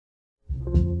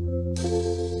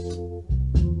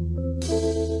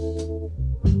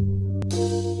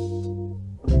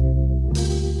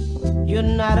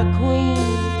not a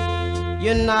queen,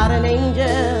 you're not an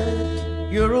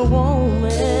angel, you're a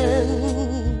woman.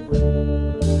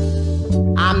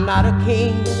 I'm not a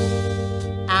king,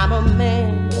 I'm a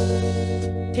man.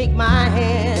 Take my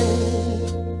hand,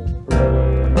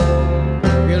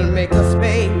 we'll make a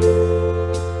space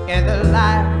in the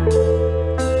life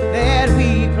that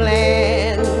we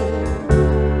planned.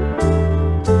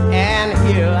 And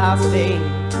here I'll stay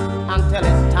until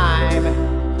it's time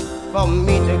for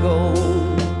me to go.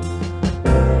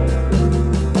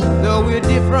 Though we're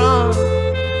different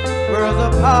worlds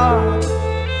apart,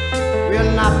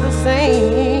 we're not the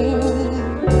same.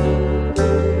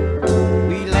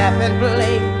 We laugh and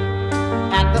play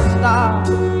at the start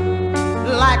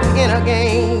like in a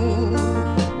game.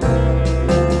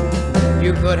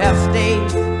 You could have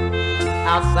stayed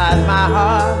outside my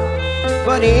heart,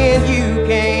 but in you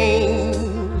came.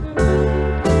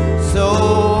 So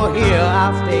here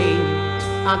I'll stay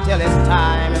until it's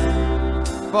time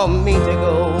for me to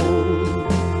go.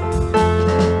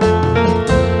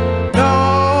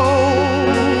 Don't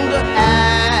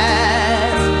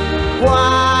ask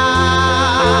why.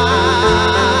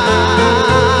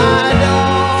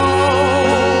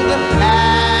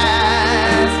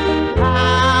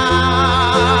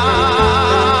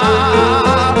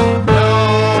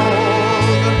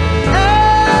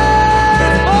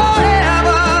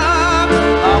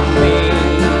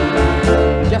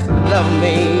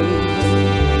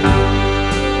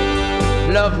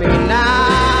 Love me now.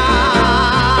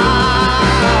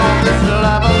 This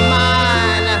love of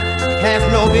mine has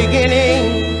no beginning,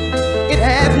 it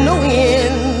has no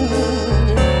end.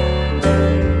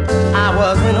 I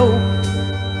was an oak,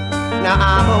 now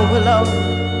I'm a willow,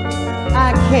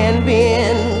 I can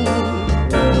bend.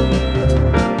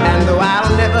 And though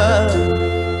I'll never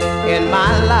in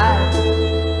my life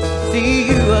see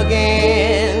you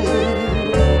again,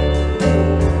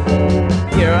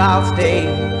 here I'll stay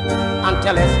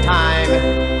until it's time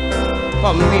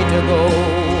for me to go.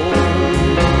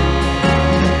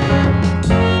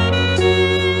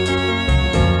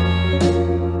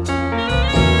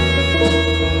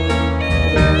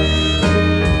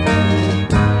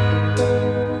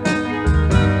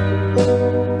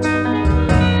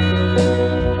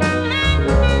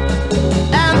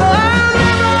 And though I'll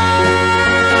never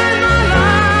in my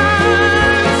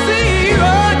life see you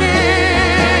again,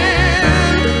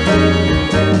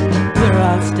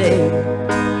 I'll stay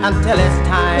until it's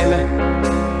time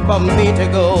for me to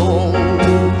go.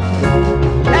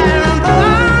 And though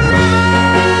I'll never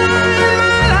in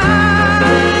my life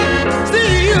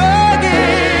see you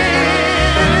again,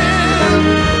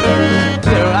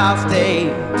 here I'll stay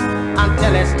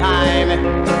until it's time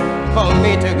for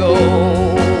me to go.